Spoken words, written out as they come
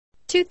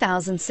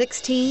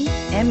2016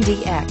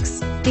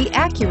 MDX. The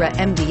Acura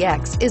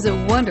MDX is a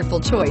wonderful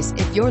choice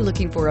if you're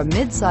looking for a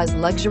mid-size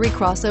luxury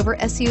crossover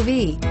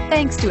SUV.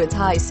 Thanks to its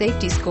high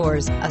safety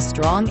scores, a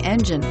strong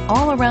engine,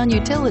 all-around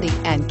utility,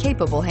 and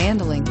capable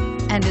handling,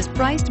 and is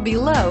priced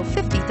below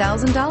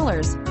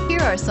 $50,000.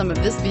 Here are some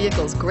of this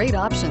vehicle's great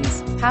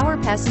options: power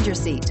passenger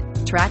seat,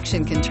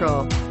 traction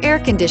control, air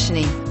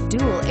conditioning,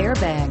 dual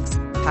airbags,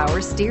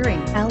 power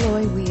steering,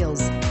 alloy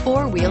wheels,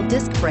 four-wheel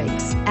disc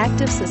brakes,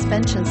 active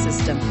suspension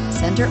system,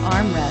 center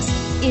armrest.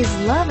 Is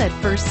love at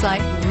first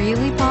sight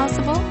really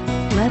possible?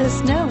 Let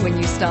us know when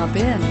you stop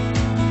in.